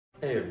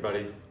Hey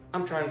everybody,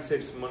 I'm trying to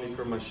save some money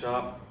for my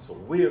shop, so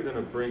we are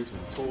gonna bring some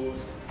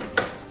tools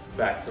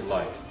back to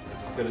life.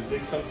 I'm gonna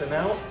dig something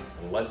out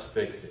and let's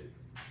fix it.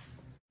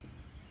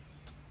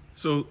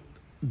 So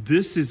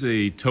this is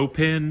a toe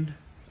pin.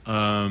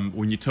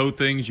 When you tow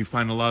things, you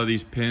find a lot of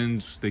these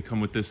pins, they come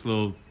with this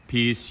little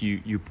piece.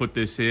 You put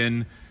this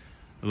in,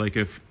 like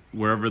if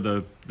wherever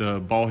the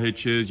ball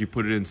hitch is, you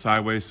put it in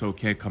sideways so it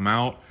can't come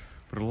out.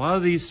 But a lot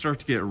of these start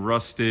to get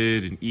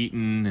rusted and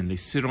eaten, and they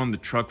sit on the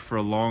truck for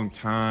a long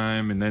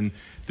time, and then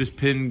this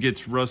pin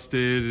gets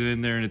rusted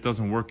in there and it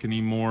doesn't work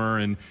anymore.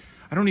 And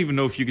I don't even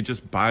know if you could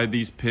just buy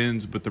these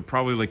pins, but they're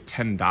probably like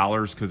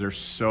 $10 because they're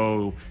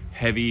so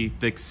heavy,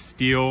 thick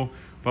steel.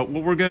 But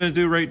what we're gonna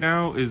do right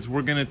now is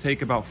we're gonna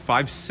take about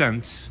 5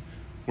 cents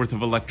worth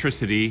of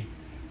electricity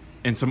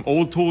and some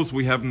old tools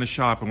we have in the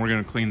shop, and we're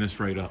gonna clean this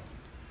right up.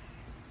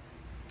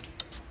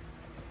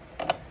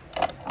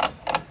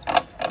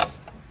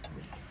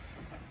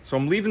 So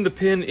I'm leaving the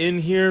pin in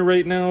here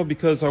right now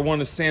because I want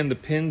to sand the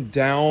pin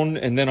down,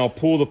 and then I'll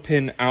pull the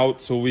pin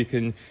out so we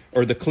can,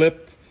 or the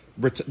clip,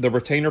 the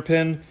retainer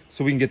pin,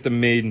 so we can get the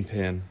main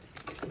pin.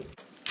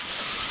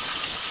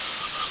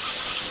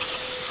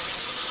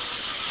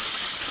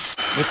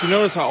 If you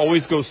notice, I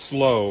always go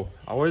slow.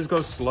 I always go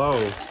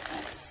slow.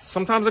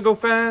 Sometimes I go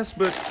fast,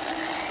 but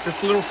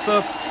this little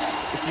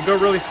stuff, if you go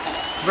really,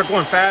 if you're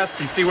going fast,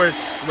 you see what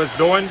it's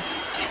doing?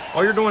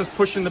 All you're doing is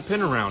pushing the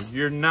pin around.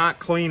 You're not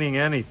cleaning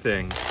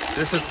anything.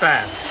 This is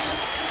fast.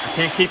 I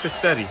can't keep it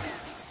steady.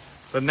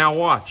 But now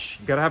watch.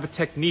 You gotta have a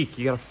technique.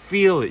 You gotta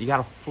feel it. You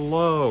gotta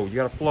flow. You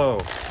gotta flow.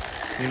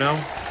 You know?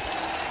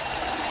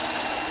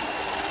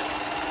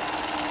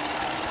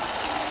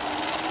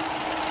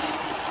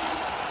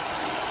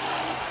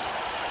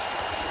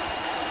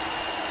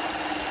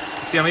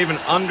 See, I'm even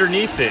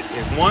underneath it.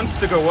 It wants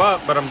to go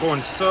up, but I'm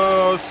going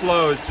so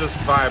slow, it's just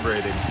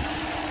vibrating.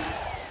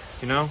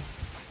 You know?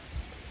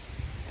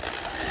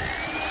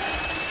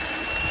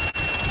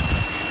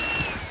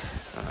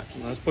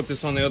 Let's put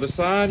this on the other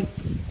side.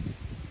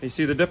 You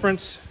see the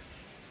difference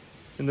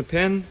in the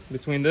pin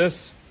between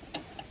this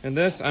and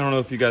this? I don't know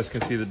if you guys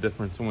can see the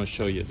difference. I'm going to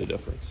show you the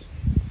difference.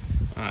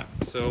 All right,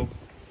 so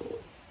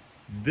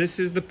this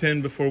is the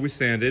pin before we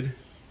sanded,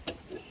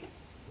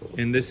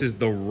 and this is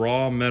the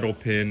raw metal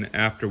pin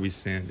after we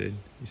sanded.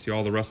 You see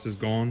all the rust is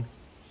gone?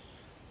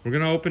 We're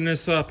going to open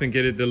this up and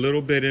get it a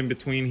little bit in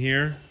between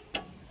here,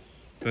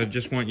 but I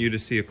just want you to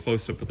see a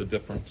close-up of the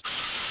difference.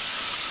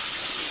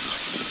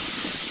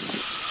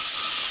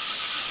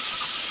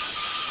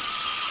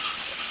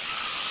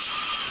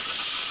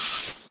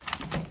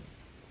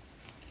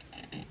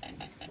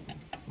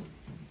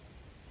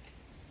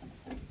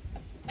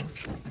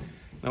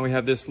 Now we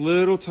have this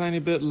little tiny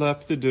bit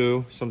left to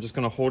do, so I'm just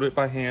gonna hold it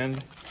by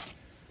hand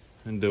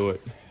and do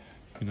it,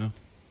 you know?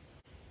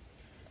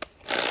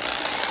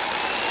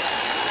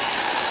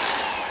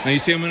 Now you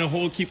see I'm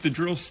gonna keep the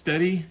drill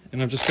steady,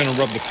 and I'm just gonna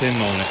rub the pin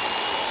on it.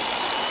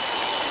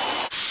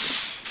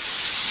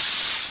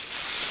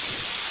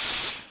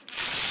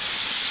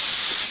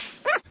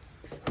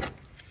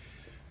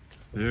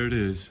 There it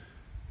is.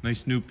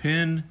 Nice new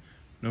pin,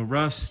 no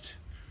rust.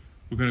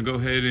 We're gonna go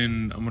ahead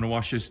and I'm gonna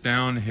wash this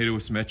down, hit it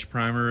with some etch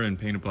primer and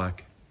paint it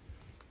black.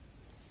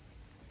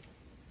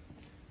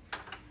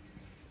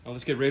 Now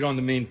let's get right on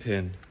the main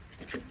pin.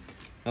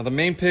 Now the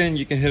main pin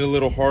you can hit a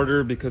little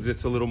harder because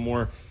it's a little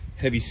more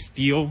heavy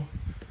steel.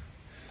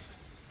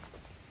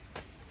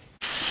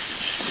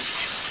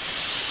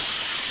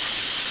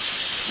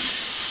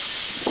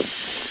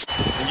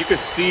 And you can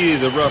see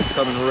the rust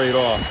coming right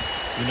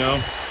off, you know?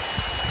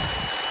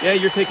 Yeah,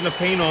 you're taking the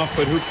paint off,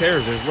 but who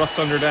cares? There's rust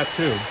under that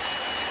too.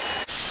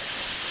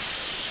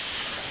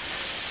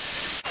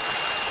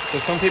 So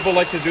some people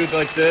like to do it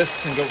like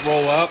this and go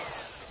roll up.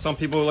 Some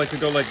people like to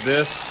go like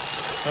this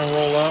and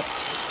roll up.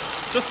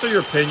 Just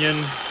your opinion.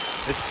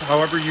 It's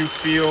however you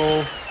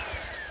feel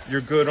you're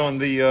good on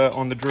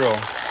the drill.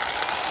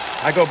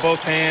 I go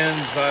both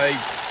hands.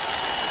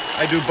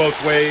 I do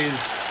both ways.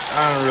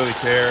 I don't really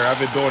care. I've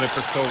been doing it for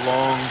so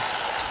long.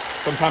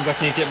 Sometimes I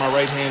can't get my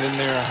right hand in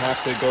there. I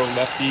have to go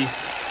lefty.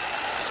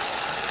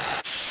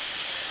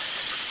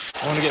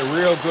 I want to get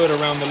real good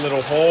around the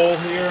little hole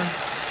here.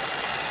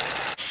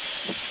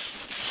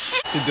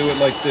 To do it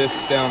like this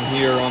down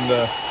here on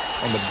the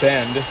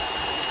bend,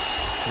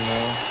 you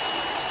know.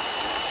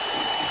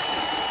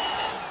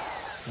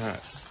 All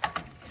right.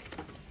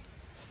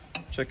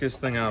 Check this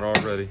thing out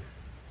already.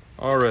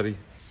 Already.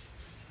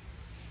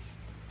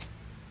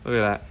 Look at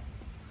that.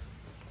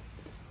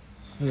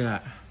 Look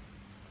at that.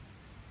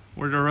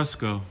 Where'd the rust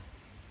go?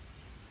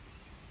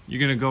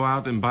 You're gonna go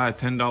out and buy a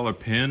 $10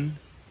 pin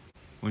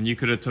when you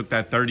could have took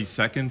that 30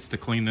 seconds to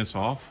clean this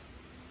off?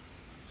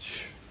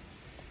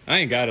 I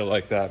ain't got it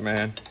like that,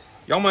 man.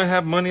 Y'all might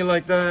have money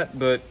like that,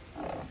 but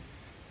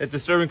at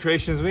Disturbing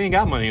Kreationz, we ain't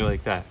got money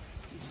like that.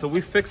 So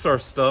we fix our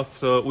stuff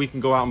so we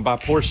can go out and buy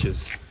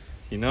Porsches,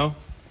 you know?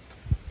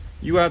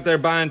 You out there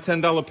buying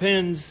 $10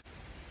 pins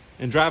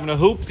and driving a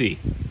hoopty.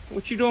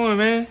 What you doing,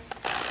 man?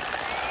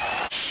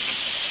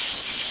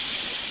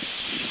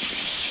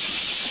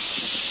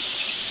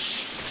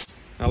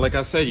 Now, like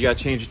I said, you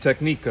gotta change your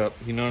technique up,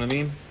 you know what I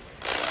mean?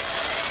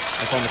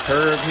 Like on the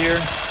curve here,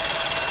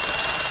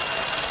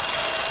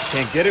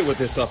 can't get it with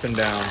this up and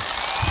down.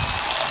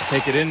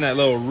 Take it in that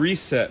little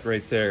reset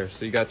right there,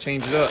 so you gotta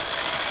change it up.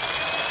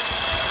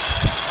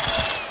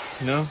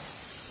 You know?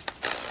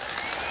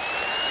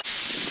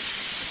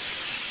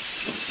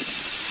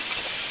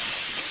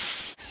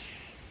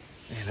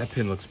 Man, that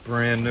pin looks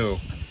brand new.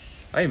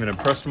 I even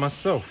impressed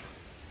myself.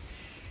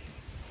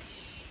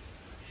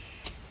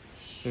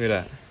 Look at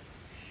that.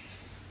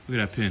 Look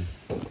at that pin.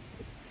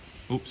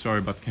 Oops, sorry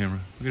about the camera.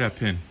 Look at that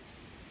pin.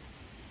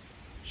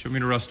 Show me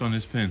the rust on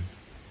this pin.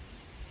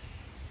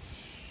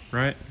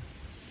 Right?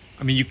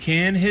 I mean, you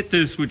can hit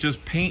this with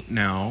just paint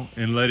now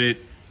and let it,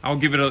 I'll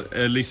give it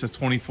at least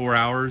 24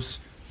 hours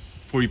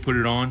before you put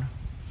it on.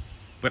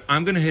 But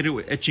I'm gonna hit it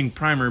with etching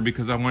primer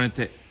because I want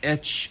it to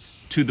etch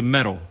to the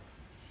metal.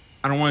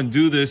 I don't want to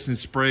do this and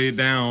spray it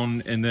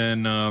down and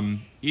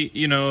then,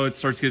 you know, it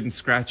starts getting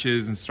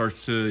scratches and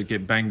starts to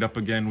get banged up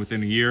again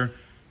within a year.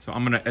 So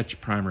I'm gonna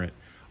etch primer it.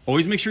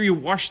 Always make sure you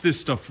wash this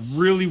stuff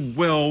really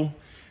well,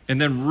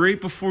 and then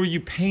right before you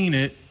paint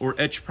it or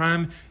etch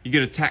prime, you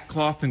get a tack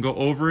cloth and go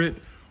over it,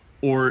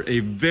 or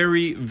a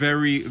very,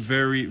 very,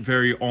 very,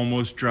 very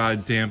almost dry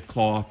damp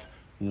cloth.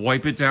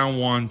 Wipe it down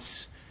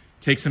once,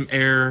 take some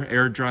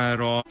air dry it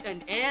off.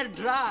 And air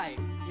dry,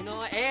 you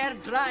know, air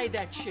dry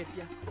that shit,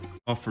 yeah.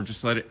 Off, or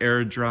just let it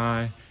air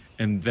dry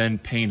and then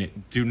paint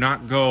it. Do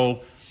not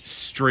go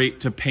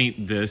straight to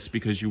paint this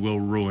because you will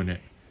ruin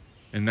it.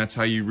 And that's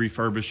how you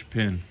refurbish a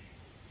pin.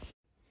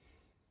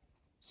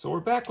 So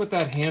we're back with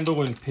that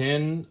handle and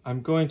pin.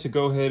 I'm going to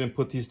go ahead and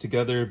put these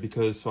together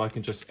because so I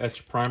can just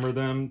etch primer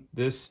them.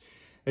 This,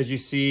 as you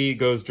see,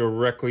 goes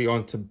directly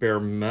onto bare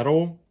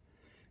metal.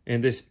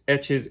 And this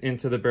etches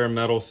into the bare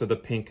metal so the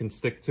pin can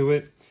stick to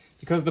it.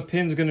 Because the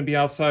pin's going to be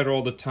outside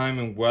all the time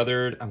and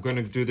weathered, I'm going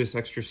to do this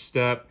extra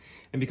step.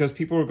 And because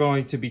people are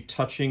going to be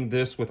touching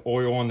this with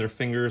oil on their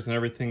fingers and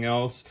everything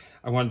else,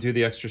 I want to do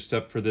the extra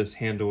step for this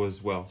handle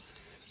as well.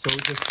 So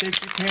just take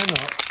your can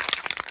up.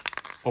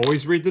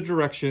 Always read the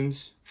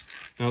directions.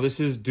 Now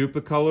this is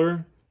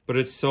Duplicolor, but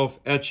it's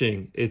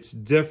self-etching. It's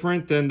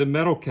different than the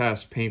metal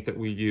cast paint that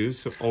we use,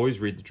 so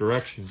always read the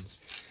directions.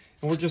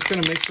 And we're just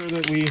going to make sure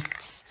that we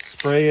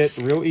spray it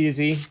real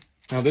easy.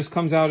 Now this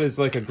comes out as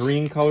like a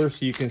green color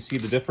so you can see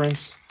the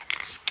difference.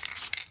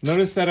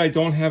 Notice that I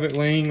don't have it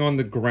laying on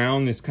the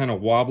ground. It's kind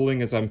of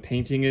wobbling as I'm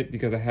painting it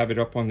because I have it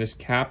up on this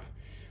cap.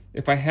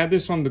 If I had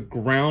this on the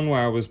ground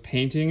while I was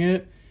painting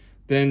it,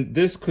 then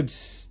this could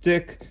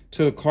stick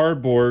to the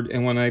cardboard,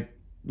 and when I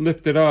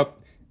lift it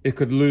up, it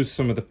could lose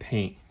some of the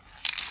paint.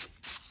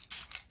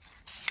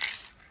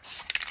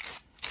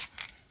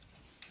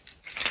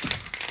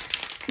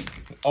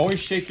 Always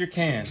shake your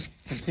can.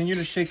 Continue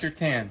to shake your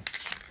can.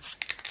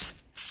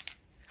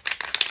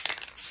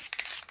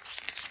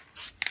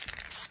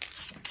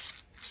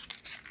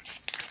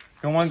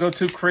 Don't want to go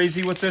too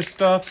crazy with this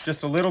stuff,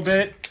 just a little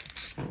bit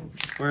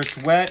where it's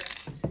wet.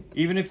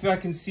 Even if I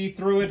can see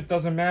through it, it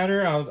doesn't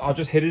matter. I'll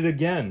just hit it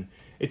again.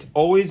 It's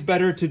always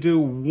better to do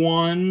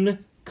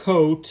one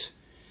coat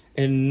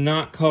and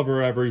not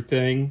cover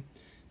everything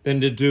than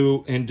to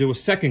do a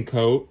second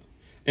coat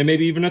and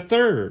maybe even a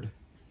third.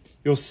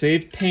 You'll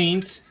save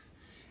paint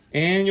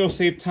and you'll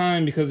save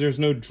time because there's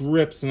no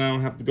drips and I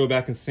don't have to go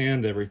back and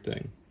sand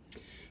everything.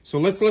 So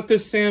let's let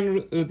this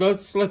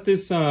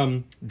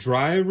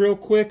dry real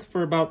quick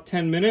for about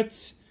 10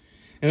 minutes.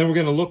 And then we're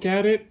gonna look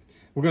at it.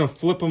 We're gonna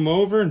flip them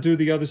over and do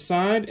the other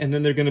side, and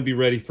then they're gonna be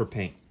ready for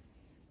paint.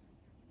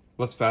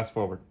 Let's fast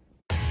forward.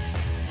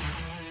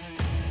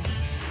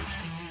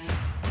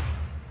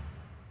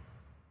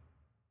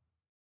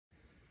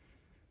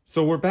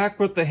 So we're back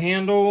with the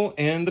handle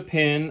and the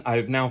pin.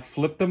 I've now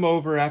flipped them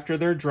over after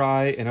they're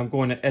dry, and I'm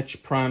going to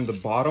etch prime the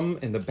bottom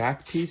and the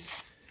back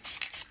piece.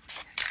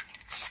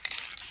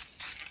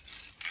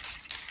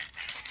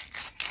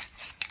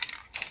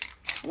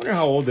 I wonder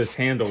how old this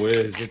handle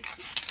is.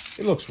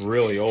 It looks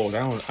really old.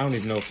 I don't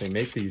even know if they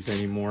make these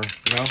anymore,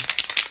 you know?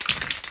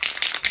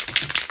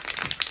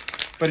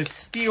 But it's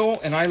steel,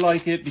 and I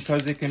like it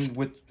because it can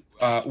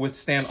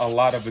withstand a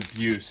lot of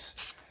abuse.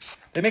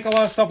 They make a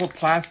lot of stuff with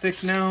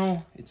plastic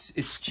now.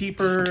 It's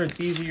cheaper, it's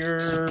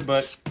easier,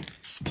 but it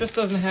just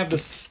doesn't have the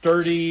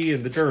sturdy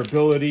and the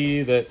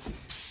durability that,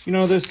 you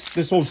know,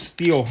 this old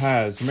steel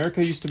has.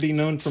 America used to be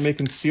known for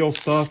making steel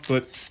stuff,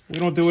 but we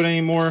don't do it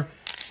anymore.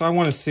 So I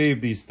want to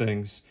save these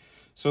things.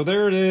 So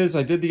there it is.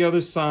 I did the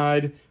other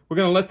side. We're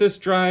going to let this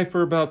dry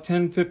for about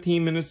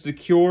 10-15 minutes to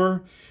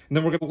cure. And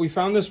then we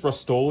found this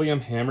Rust-Oleum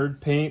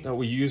hammered paint that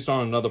we used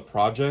on another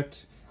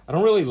project. I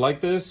don't really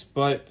like this,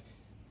 but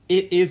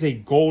it is a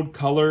gold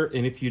color.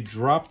 And if you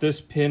drop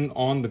this pin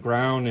on the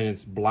ground and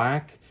it's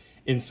black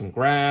in some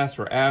grass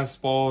or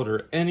asphalt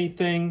or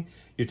anything,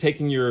 you're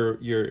taking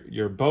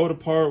your boat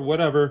apart,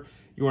 whatever,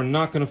 you are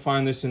not going to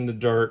find this in the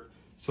dirt.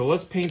 So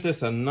let's paint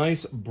this a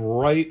nice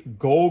bright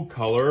gold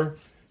color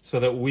so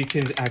that we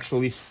can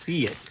actually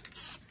see it.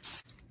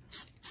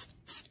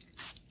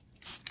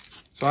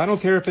 So I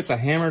don't care if it's a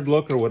hammered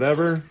look or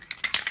whatever.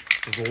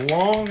 as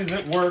long as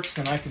it works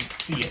and I can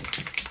see it.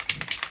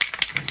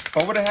 If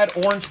I would have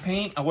had orange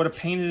paint, I would have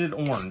painted it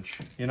orange,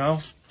 you know?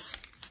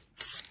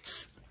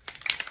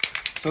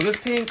 So this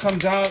paint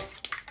comes out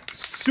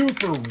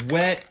super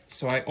wet,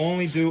 so I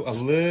only do a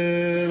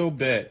little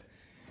bit.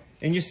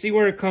 And you see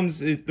where it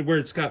comes, where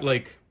it's got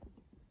like,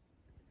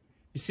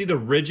 you see the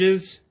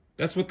ridges?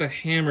 That's what the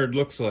hammered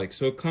looks like.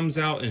 So it comes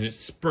out and it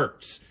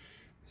spurts.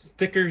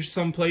 Thicker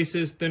some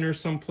places, thinner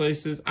some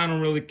places. I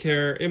don't really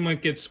care. It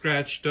might get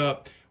scratched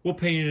up. We'll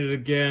paint it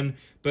again.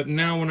 But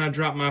now when I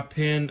drop my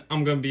pen,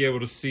 I'm going to be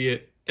able to see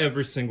it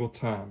every single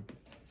time.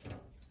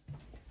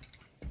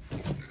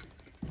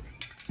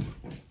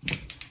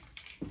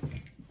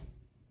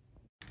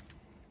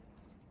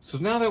 So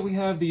now that we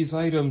have these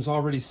items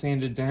already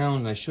sanded down,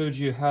 and I showed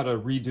you how to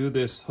redo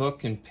this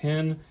hook and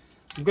pin,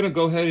 I'm going to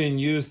go ahead and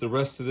use the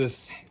rest of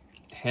this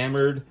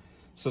hammered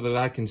so that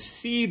I can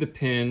see the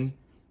pin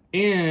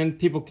and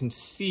people can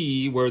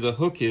see where the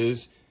hook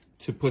is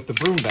to put the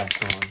broom back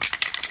on.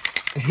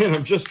 And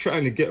I'm just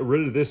trying to get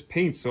rid of this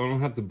paint so I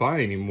don't have to buy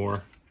any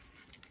more.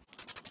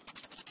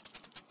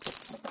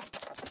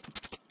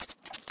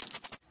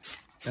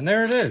 And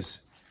there it is.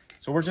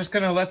 So we're just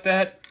going to let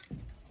that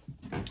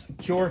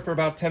cure for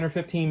about 10 or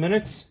 15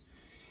 minutes.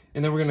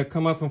 And then we're going to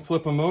come up and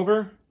flip them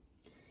over.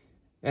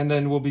 And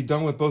then we'll be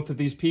done with both of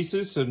these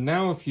pieces. So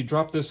now if you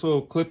drop this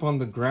little clip on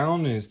the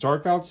ground and it's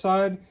dark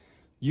outside,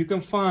 you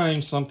can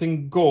find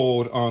something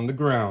gold on the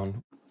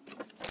ground.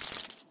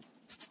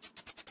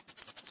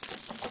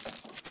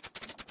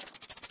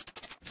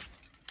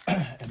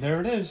 And there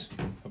it is,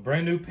 a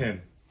brand new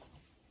pin.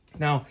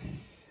 Now,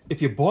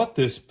 if you bought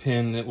this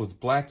pin that was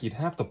black, you'd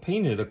have to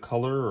paint it a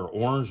color or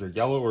orange or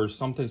yellow or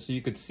something so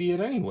you could see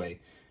it anyway.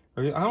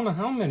 I don't know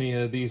how many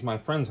of these my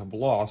friends have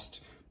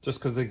lost just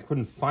because they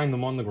couldn't find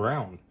them on the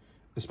ground,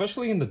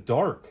 especially in the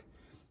dark.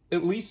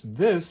 At least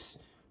this,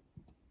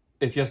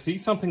 if you see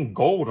something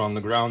gold on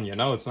the ground, you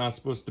know it's not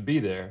supposed to be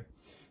there.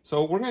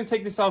 So we're going to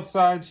take this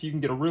outside so you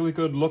can get a really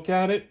good look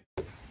at it.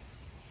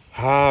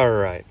 All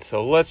right,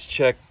 so let's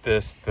check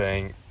this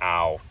thing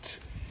out.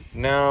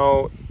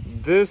 Now,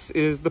 this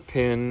is the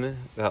pin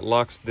that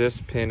locks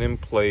this pin in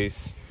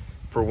place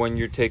for when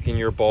you're taking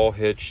your ball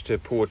hitch to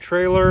pull a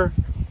trailer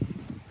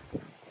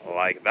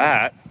like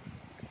that,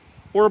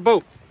 or a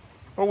boat,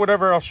 or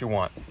whatever else you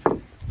want.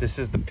 This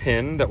is the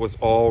pin that was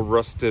all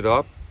rusted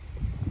up,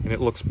 and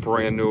it looks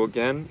brand new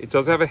again. It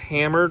does have a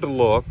hammered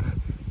look.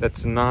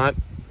 That's not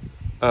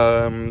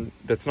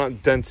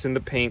dents in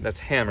the paint. That's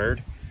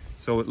hammered,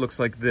 so it looks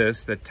like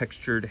this. That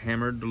textured,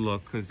 hammered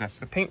look, because that's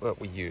the paint that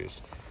we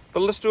used. But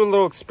let's do a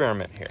little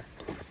experiment here.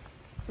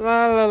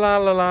 La la la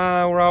la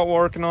la. We're out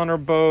working on our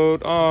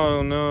boat.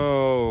 Oh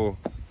no!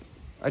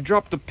 I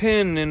dropped a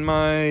pin in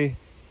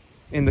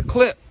the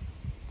clip.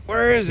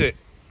 Where is it?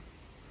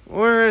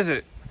 Where is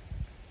it?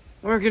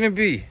 Where can it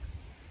be?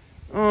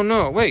 Oh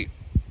no, wait.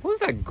 What is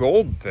that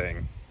gold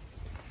thing?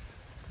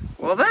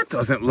 Well, that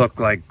doesn't look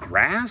like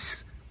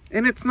grass.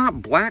 And it's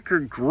not black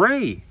or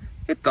gray.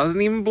 It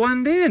doesn't even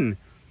blend in.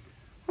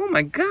 Oh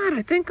my God,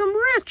 I think I'm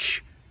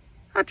rich.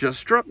 I just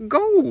struck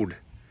gold.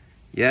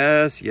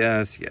 Yes,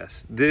 yes,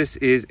 yes. This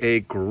is a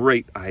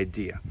great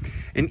idea.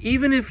 And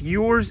even if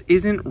yours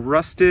isn't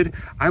rusted,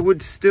 I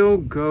would still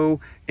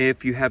go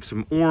if you have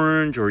some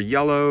orange or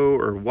yellow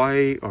or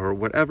white or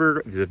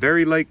whatever. It's a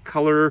very light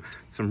color,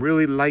 some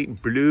really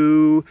light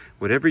blue,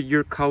 whatever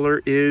your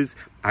color is.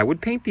 I would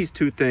paint these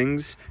two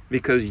things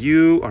because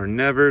you are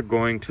never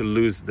going to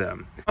lose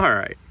them. All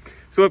right.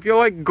 So if you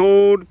like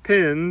gold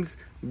pins,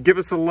 give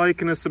us a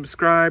like and a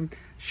subscribe.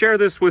 Share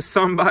this with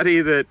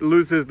somebody that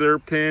loses their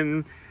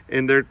pin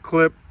in their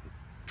clip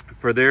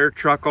for their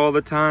truck all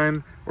the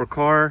time or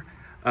car.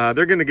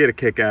 They're going to get a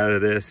kick out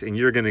of this, and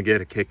you're going to get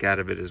a kick out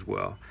of it as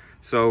well.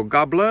 So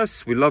God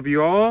bless. We love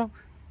you all.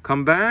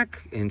 Come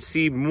back and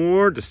see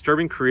more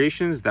disturbing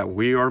creations that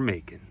we are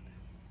making.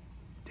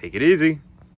 Take it easy.